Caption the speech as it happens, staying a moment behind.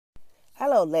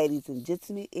Hello, ladies and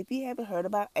gentlemen. If you haven't heard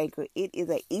about Anchor, it is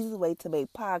an easy way to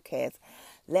make podcasts.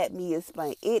 Let me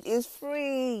explain. It is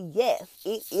free. Yes,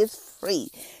 it is free.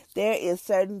 There is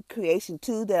certain creation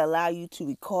tools that allow you to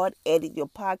record, edit your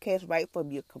podcast right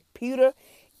from your computer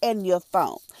and your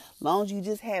phone. As long as you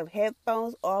just have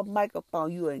headphones or a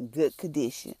microphone, you are in good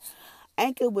condition.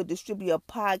 Anchor will distribute your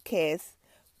podcast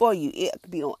for you. It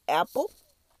could be on Apple.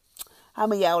 How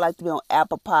many of y'all would like to be on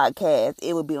Apple Podcasts?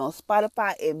 It would be on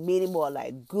Spotify and many more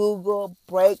like Google,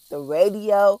 Break, the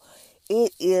radio.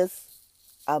 It is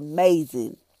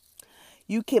amazing.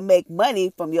 You can make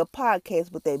money from your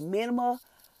podcast with a minimum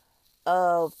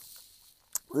of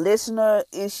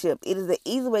listenership. It is an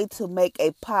easy way to make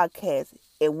a podcast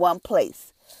in one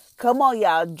place. Come on,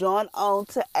 y'all. Join on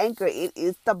to Anchor. It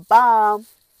is the bomb.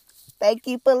 Thank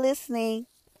you for listening.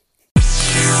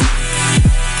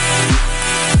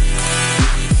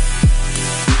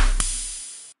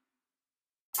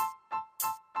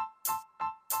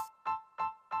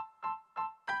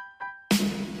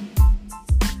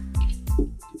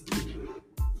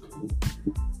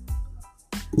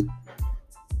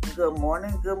 Good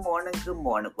morning, good morning, good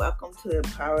morning. Welcome to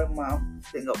Empowering Mom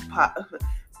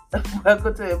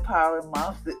Welcome to Empowering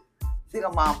Mom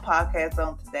Single Mom Podcast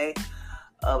on today.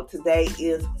 Today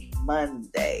is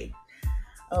Monday.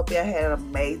 I hope y'all had an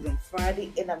amazing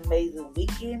Friday and amazing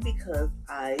weekend because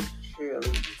I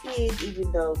surely did.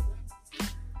 Even though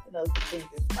things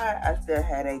inspired, I still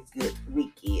had a good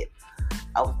weekend.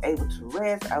 I was able to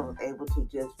rest. I was able to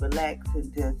just relax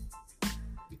and just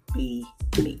be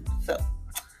me. So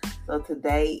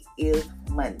today is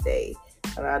Monday.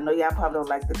 I know y'all probably don't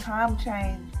like the time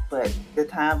change, but the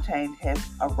time change has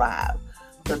arrived.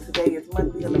 So today is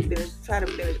Monday. We're gonna try to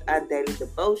finish our daily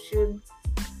devotion.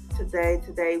 Today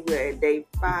we're at day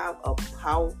 5 of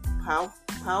Power Thoughts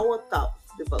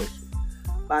devotion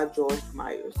by George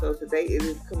Meyer. So today it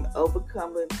is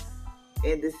overcoming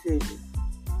indecision.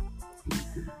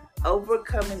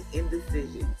 Overcoming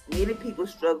indecision. Many people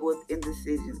struggle with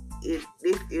indecision. This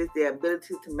is the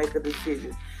ability to make a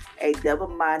decision. A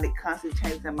double-minded, constantly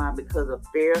changing their mind because of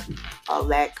fear or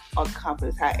lack of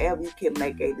confidence. However, you can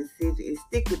make a decision and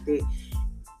stick with it.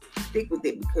 Stick with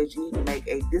it because you make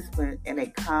a discipline and a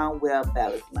calm,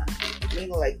 well-balanced mind.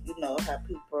 Meaning, how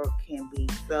people can be.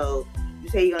 So you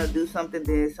say you're gonna do something,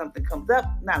 then something comes up.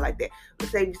 Not like that. But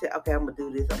say you say, okay, I'm gonna do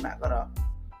this. I'm not going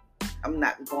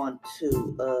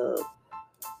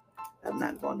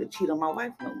to cheat on my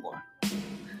wife no more.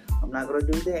 I'm not going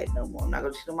to do that no more. I'm not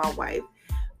going to cheat on my wife.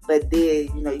 But then,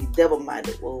 you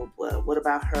double-minded. Well, what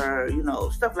about her?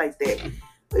 Stuff like that.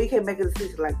 But you can't make a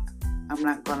decision like, I'm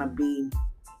not going to be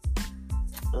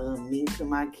mean to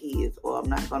my kids, or I'm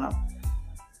not going to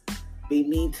be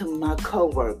mean to my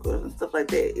co-workers and stuff like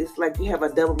that. It's like you have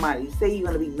a double mind. You say you're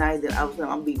going to be nice, then all of a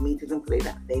sudden I'm going to be mean to them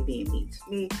because they being mean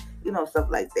to me. Stuff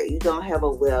like that. You don't have a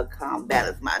well, calm,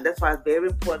 balanced mind. That's why it's very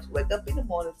important to wake up in the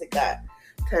morning and say, God,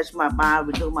 touch my mind,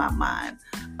 renew my mind.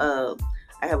 I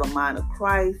have a mind of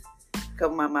Christ.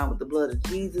 Cover my mind with the blood of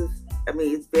Jesus.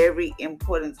 It's very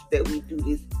important that we do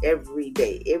this every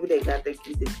day. Every day, God, thank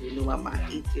you that you renew my mind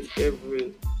each and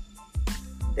every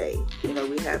day.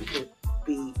 We have to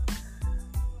be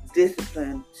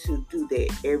disciplined to do that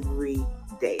every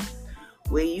day.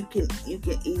 Where you can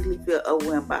easily feel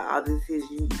overwhelmed by all the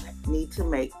decisions you need to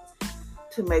make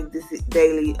this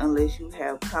daily unless you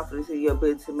have confidence in your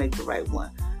ability to make the right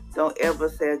one. Don't ever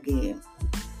say again,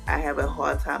 I have a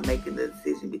hard time making the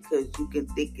decision, because you can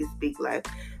think and speak life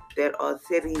that are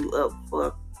setting you up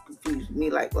for confusion.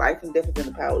 Like life and death is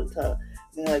in the power of the tongue.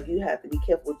 You have to be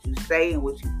careful what you say and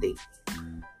what you think.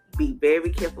 Be very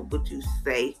careful what you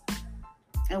say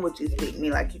and what you speak.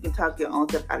 You can talk your own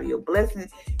self out of your blessing.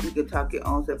 You can talk your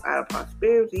own self out of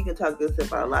prosperity. You can talk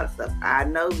yourself out of a lot of stuff. I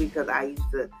know because I used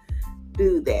to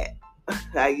do that.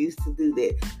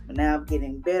 But now I'm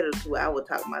getting better to where I would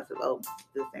talk to myself, oh,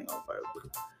 this ain't gonna work.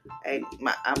 I'm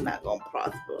not gonna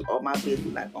prosper, or my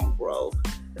business not gonna grow.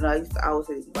 I used to always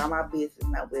say, why my business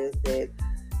not where it's at?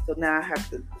 So now I have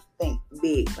to think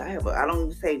big. I don't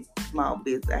even say small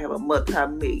business. I have a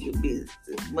multi-million business.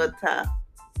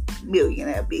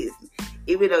 Multi-millionaire business.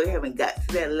 Even though you haven't got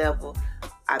to that level,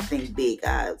 I think big.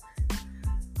 I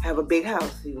have a big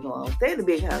house. I don't stay in a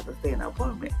big house. I stay in an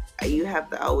apartment. You have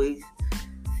to always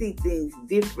see things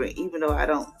different. Even though I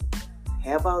don't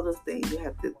have all those things, you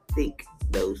have to think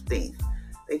those things.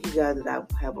 Thank you, God, that I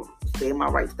have stay in my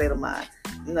right state of mind.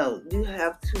 You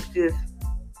have to just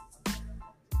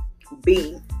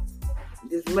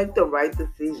make the right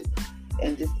decision.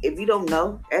 And just, if you don't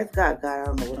know, ask God, I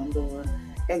don't know what I'm doing.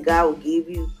 And God will give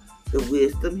you the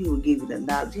wisdom. He will give you the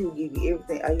knowledge. He will give you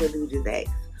everything. All you gotta do is just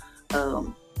ask.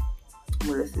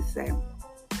 What does it say?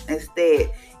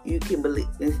 Instead, you can believe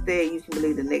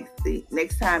the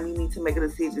next time you need to make a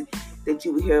decision that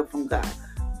you will hear from God.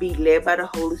 Be led by the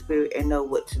Holy Spirit and know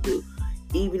what to do.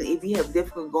 Even if you have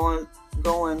difficult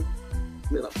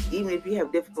even if you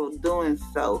have difficult doing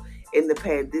so in the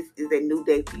past, this is a new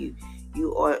day for you.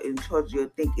 You are in charge of your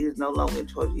thinking. It is no longer in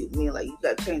charge of you. Meaning, like, you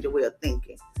got to change your way of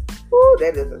thinking. Ooh,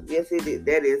 yes, it is.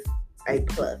 That is a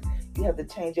plus. You have to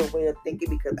change your way of thinking,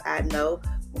 because I know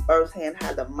from firsthand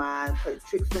how the mind plays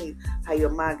tricks on you, how your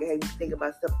mind can have you think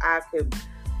about stuff. I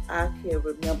can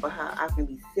remember how I can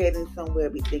be sitting somewhere,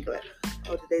 be thinking like,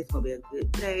 oh, today's gonna be a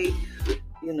good day,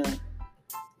 you know.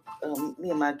 Me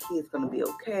and my kids gonna be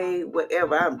okay.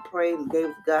 Whatever I'm praying and gave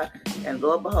to God, and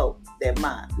Lord behold, that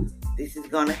mind. This is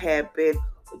gonna happen.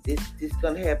 This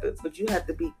gonna happen. But you have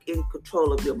to be in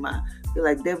control of your mind. You're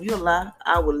like, devil, you're a lie.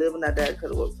 I will live and not die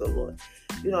because of what's so Lord.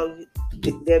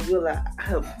 Devil, you're a lie.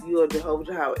 You are Jehovah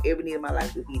Jireh. Every need of my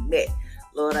life will be met.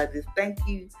 Lord, I just thank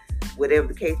you. Whatever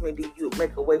the case may be, you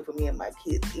make a way for me and my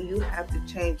kids. And you have to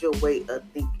change your way of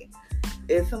thinking.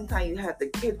 And sometimes you have to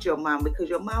catch your mind, because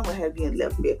your mind will have you in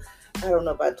left field. I don't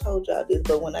know if I told y'all this,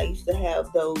 but when I used to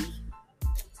have those,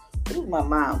 my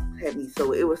mom had me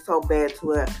so, it was so bad to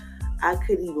where I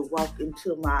couldn't even walk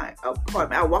into my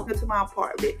apartment. I walked into my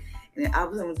apartment, and then all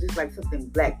of a sudden it was just like something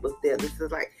black was there. It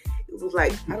was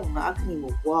like, I don't know, I couldn't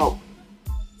even walk.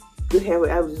 I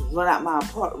would just run out my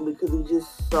apartment because it was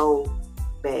just so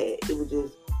bad. It was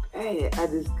just bad. I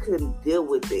just couldn't deal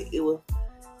with it. It was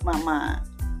my mind.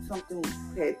 Something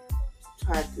had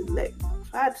tried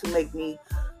to make me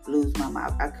lose my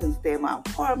mind. I couldn't stay in my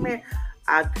apartment.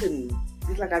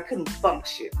 It's like I couldn't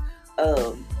function.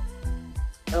 I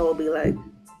would be like,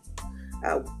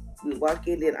 I would walk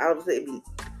in, then all of a sudden it'd be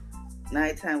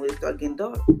nighttime when it start getting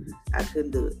dark. I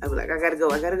couldn't do it. I'd be like, I gotta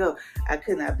go. I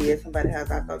could not be at somebody's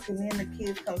house. I thought, can me and the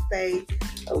kids come stay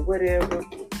or whatever.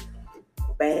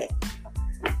 Bad.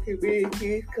 Can me and the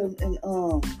kids come and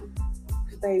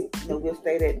we'll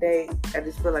stay that day. I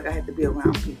just feel like I had to be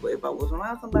around people. If I was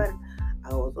around somebody,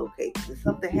 I was okay. If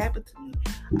something happened to me,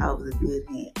 I was in good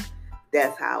hands.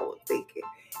 That's how I was thinking.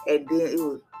 And then it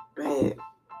was bad.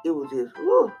 It was just,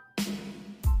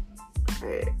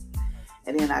 bad.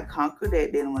 And then I conquered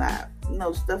that. Then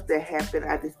when stuff that happened,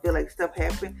 I just feel like stuff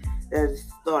happened that just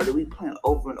started replaying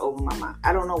over and over in my mind.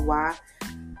 I don't know why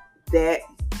that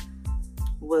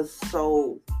was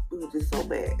it was just so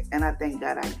bad. And I thank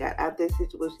God I got out that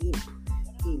situation.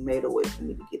 He made a way for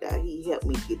me to get out. He helped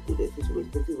me get through that situation,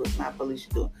 because he was not Felicia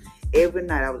doing. Every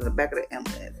night I was in the back of the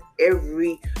ambulance.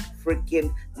 Every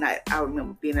freaking night I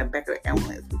remember being in the back of the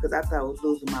ambulance, because I thought I was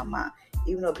losing my mind.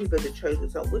 Even though people at the church were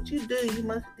saying, what you do? You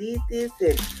must did this,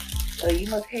 and you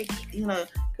must hate,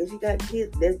 because you got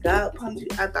kids. That God punished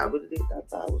you. I thought I really did. I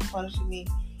thought it was punishing me.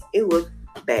 It was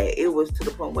bad. It was to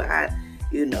the point where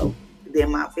then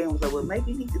my family was like, well,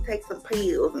 maybe you need to take some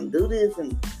pills and do this.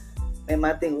 And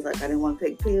my thing was like, I didn't want to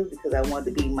take pills because I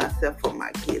wanted to be myself for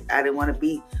my kids. I didn't want to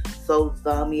be so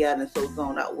zombie out and so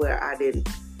zoned out where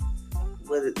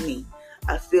wasn't me.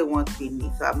 I still want to be me.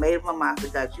 So I made up my mind,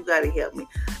 said, God, you got to help me.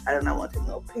 I do not want to take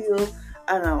no pills.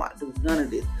 I don't want to do none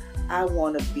of this. I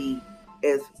want to be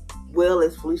as well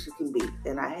as Felicia can be.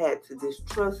 And I had to just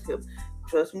trust him.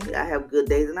 Trust me, I have good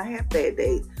days and I have bad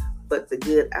days. But the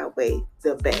good outweigh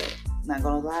the bad. Not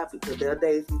going to lie, because there are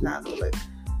days sometimes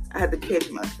I had to catch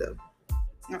myself.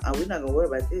 We're not going to worry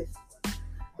about this,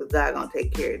 because God going to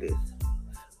take care of this.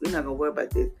 We're not going to worry about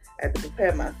this. I have to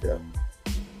prepare myself.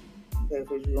 Okay,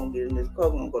 first we're going to get in this car,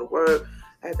 we're going to go to work.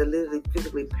 I have to literally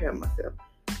physically prepare myself.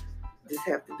 Just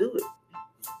have to do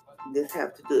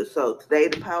it. So today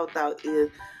the power thought is,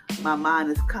 my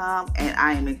mind is calm and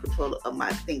I am in control of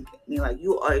my thinking. I mean, like,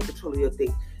 you are in control of your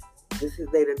thinking. This is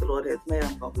the day that the Lord has made.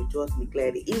 I'm going to rejoice and be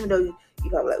glad. Even though you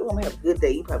probably like, I'm going to have a good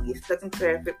day. You probably get stuck in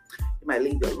traffic. You might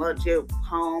leave your lunch at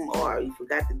home, or you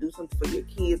forgot to do something for your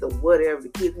kids or whatever. The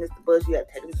kids missed the bus. You got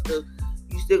to take them to school.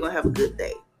 You still going to have a good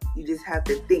day. You just have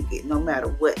to think it no matter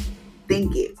what.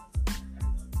 Think it.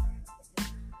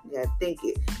 You got to think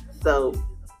it. So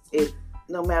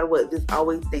no matter what, just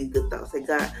always think good thoughts. Say,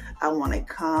 God, I want a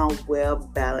calm,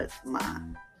 well-balanced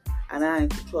mind. And I am in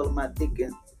control of my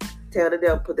thinking. Tell the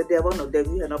devil, put the devil on. No,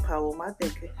 devil, you have no power over my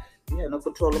thinking. You have no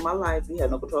control of my life. You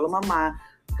have no control of my mind.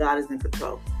 God is in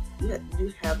control.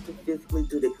 You have to physically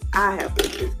do this. I have to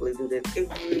physically do this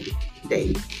every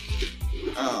day.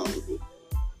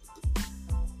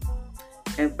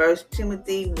 In 1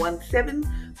 Timothy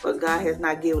 1:7, for God has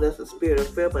not given us a spirit of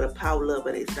fear, but a power, love,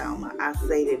 and a sound mind. I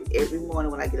say that every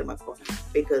morning when I get in my car,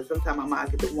 because sometimes my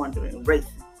mind gets to wandering and racing.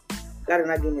 God did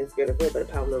not give me a spirit of fear, but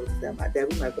the power of love and my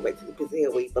dad. We might go back to the pit of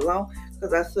hell where you belong.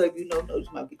 Because I said, you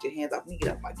might get your hands off me,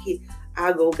 get off my kid.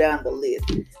 I go down the list.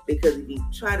 Because if you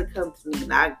try to come to me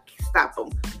and I stop him,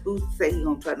 who's to say he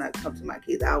gonna try not to come to my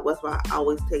kids? That's why I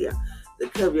always tell you to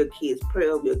cover your kids, pray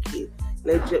over your kids.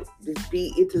 Let you just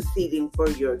be interceding for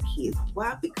your kids.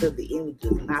 Why? Because the enemy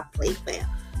does not play fair.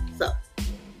 So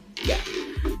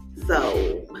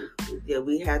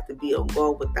we have to be on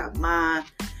guard with our mind.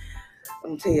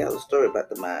 I'm gonna tell y'all a story about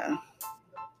the mind.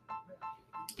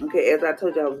 Okay, as I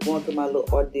told you, I was going through my little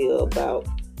ordeal about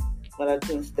when I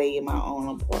couldn't stay in my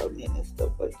own apartment and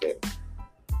stuff like that.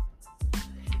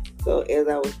 So as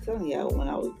I was telling y'all, when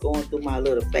I was going through my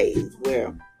little phase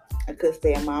where I couldn't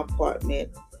stay in my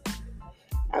apartment,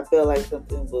 I felt like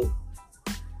something was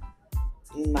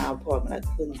in my apartment.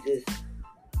 I couldn't just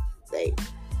stay.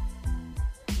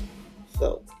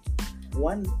 So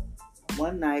one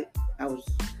night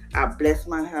I blessed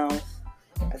my house.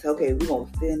 I said, okay, we're gonna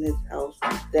stay in this house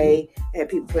today. I had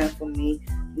people praying for me.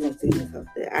 We're gonna stay in this house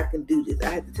today. I can do this. I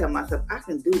had to tell myself, I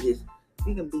can do this.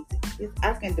 We can beat this.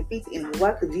 I can defeat the enemy.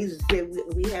 Why? Because Jesus said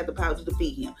we had the power to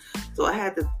defeat him. So I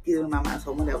had to get it in my mind.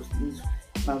 So when I was in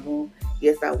my room,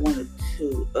 yes, I wanted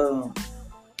to.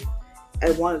 I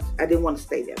didn't want to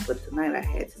stay there, but tonight I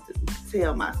had to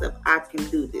tell myself I can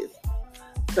do this.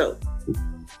 So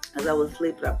as I was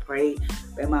sleeping, I prayed,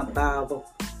 read my Bible,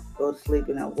 go to sleep,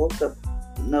 and I woke up.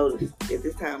 Noticed at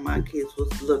this time my kids was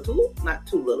not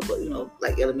too little, but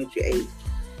like elementary age.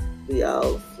 We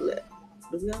all slept.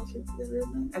 Did we all sleep together?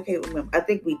 I can't remember. I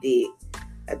think we did.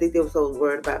 I think they were so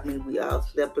worried about me. We all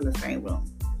slept in the same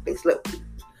room. Some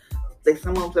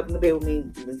of them slept in the bed with me,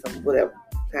 and some whatever.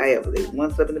 However,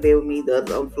 one slept in the bed with me, the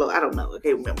other on the floor. I don't know. I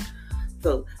can't remember.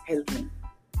 So I had a dream.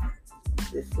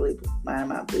 Just sleep, mind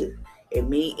my business, and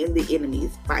me and the enemy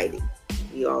is fighting.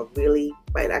 We are really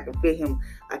fighting. I can feel him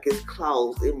like his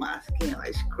claws in my skin,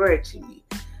 like scratching me.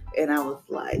 And I was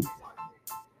like,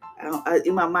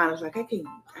 in my mind, I was like, I can't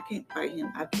fight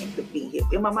him. I can't defeat him.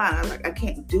 In my mind, I was like, I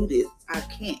can't do this. I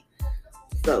can't.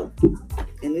 So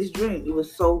in this dream, it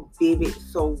was so vivid,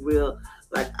 so real.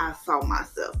 Like I saw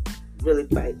myself really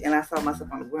fight, and I saw myself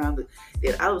on the ground.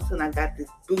 Then all of a sudden, I got this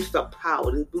boost of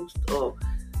power, this boost of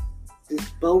this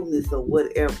boldness or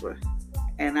whatever.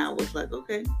 And I was like,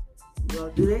 okay, you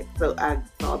gonna do that? So I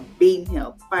started beating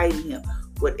him, fighting him,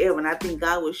 whatever. And I think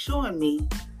God was showing me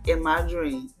in my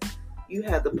dream, you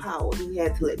have the power. He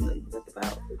had to let me know you got the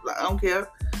power. Like, I don't care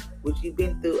what you've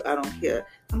been through. I don't care.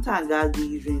 Sometimes God gives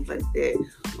you dreams like that,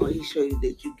 or He show you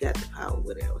that you got the power,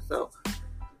 whatever. So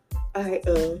I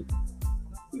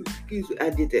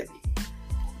did that.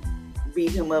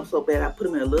 Beat him up so bad. I put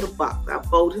him in a little box. I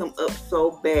folded him up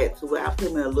so bad to where I put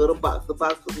him in a little box. The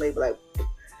box was maybe like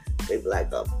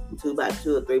a 2x2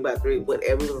 or 3x3,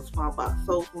 whatever. It was a small box,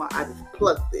 so small. I just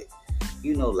plucked it.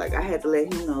 Like I had to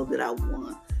let him know that I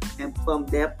won. And from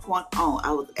that point on,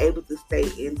 I was able to stay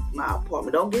in my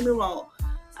apartment. Don't get me wrong.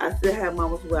 I still have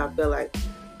moments where I felt like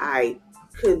I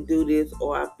couldn't do this,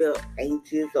 or I felt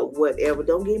anxious or whatever.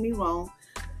 Don't get me wrong.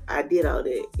 I did all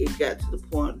that. It got to the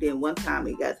point. Then one time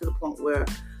it got to the point where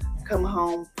coming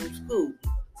home from school,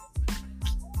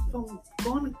 from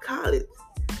going to college,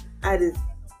 I just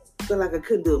felt like I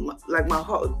couldn't do it. Like my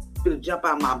heart was going to jump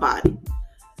out of my body.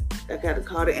 I got to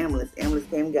call the ambulance. The ambulance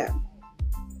came and got me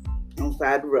on the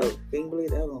side of the road. Can't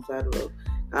believe that was on the side of the road.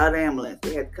 Called the ambulance.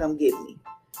 They had to come get me.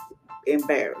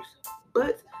 Embarrassed.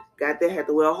 But got there, had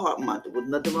to wear a heart monitor. With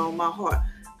nothing wrong with my heart.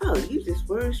 Oh, you just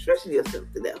were stressing yourself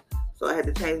to death. So I had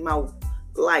to change my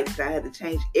lifestyle. I had to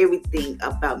change everything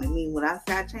about me. I mean, when I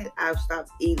say I changed, I stopped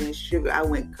eating sugar. I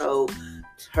went cold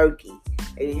turkey.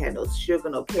 They didn't have no sugar,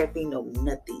 no caffeine, no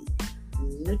nothing.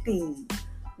 Nothing.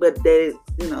 But they,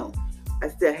 I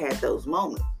still had those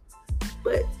moments.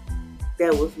 But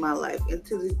that was my life. And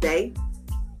to this day,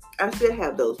 I still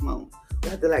have those moments. I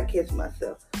have to catch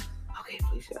myself. Okay,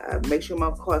 please. I make sure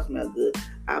my car smells good.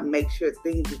 I make sure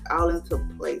things is all into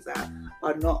place. I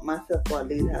anoint myself before I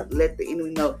leave the house. Let the enemy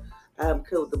know I am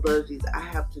covered with the blood of Jesus. I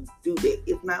have to do that.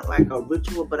 It's not like a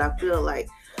ritual, but I feel like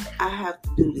I have to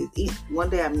do this. One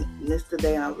day I missed a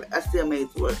day, and I still made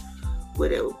it to work,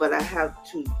 whatever. But I have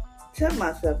to tell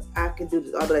myself I can do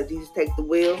this. I'll be like, Jesus, take the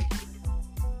wheel.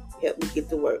 Help me get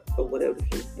to work, or whatever the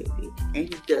case may be.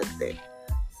 And He does that.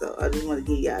 So I just want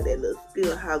to give y'all that little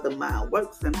skill, how the mind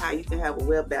works and how you can have a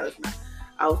well-balanced mind.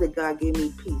 I would say God gave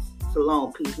me peace,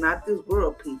 shalom peace, not this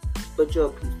world peace, but your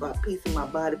peace. For peace in my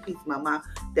body, peace in my mind,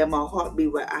 that my heart be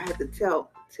right. I have to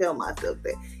tell myself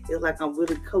that. It's like I'm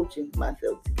really coaching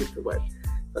myself to get to work.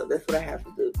 So that's what I have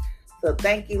to do. So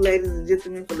thank you, ladies and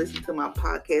gentlemen, for listening to my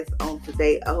podcast on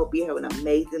today. I hope you have an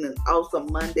amazing and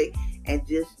awesome Monday. And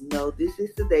just know this is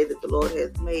the day that the Lord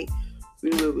has made. We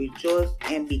will rejoice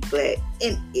and be glad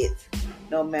in it.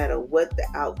 No matter what the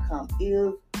outcome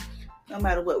is, no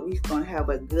matter what, we're going to have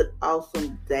a good,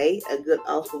 awesome day, a good,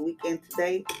 awesome weekend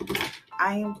today.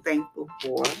 I am thankful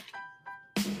for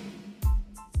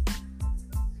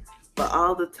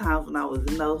all the times when I was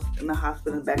in the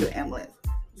hospital and back in the ambulance.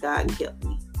 God kept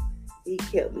me. He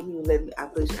kept me. He was letting me, I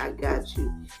push, I got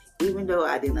you. Even though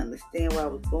I didn't understand why I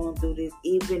was going through this,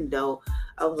 even though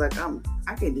I was like,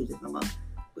 I can't do this no more.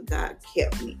 But God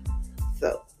kept me.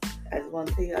 So I just want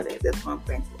to tell y'all that's what I'm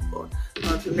thankful for.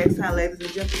 Until next time, ladies and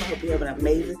gentlemen, I hope you have an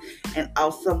amazing and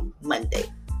awesome Monday.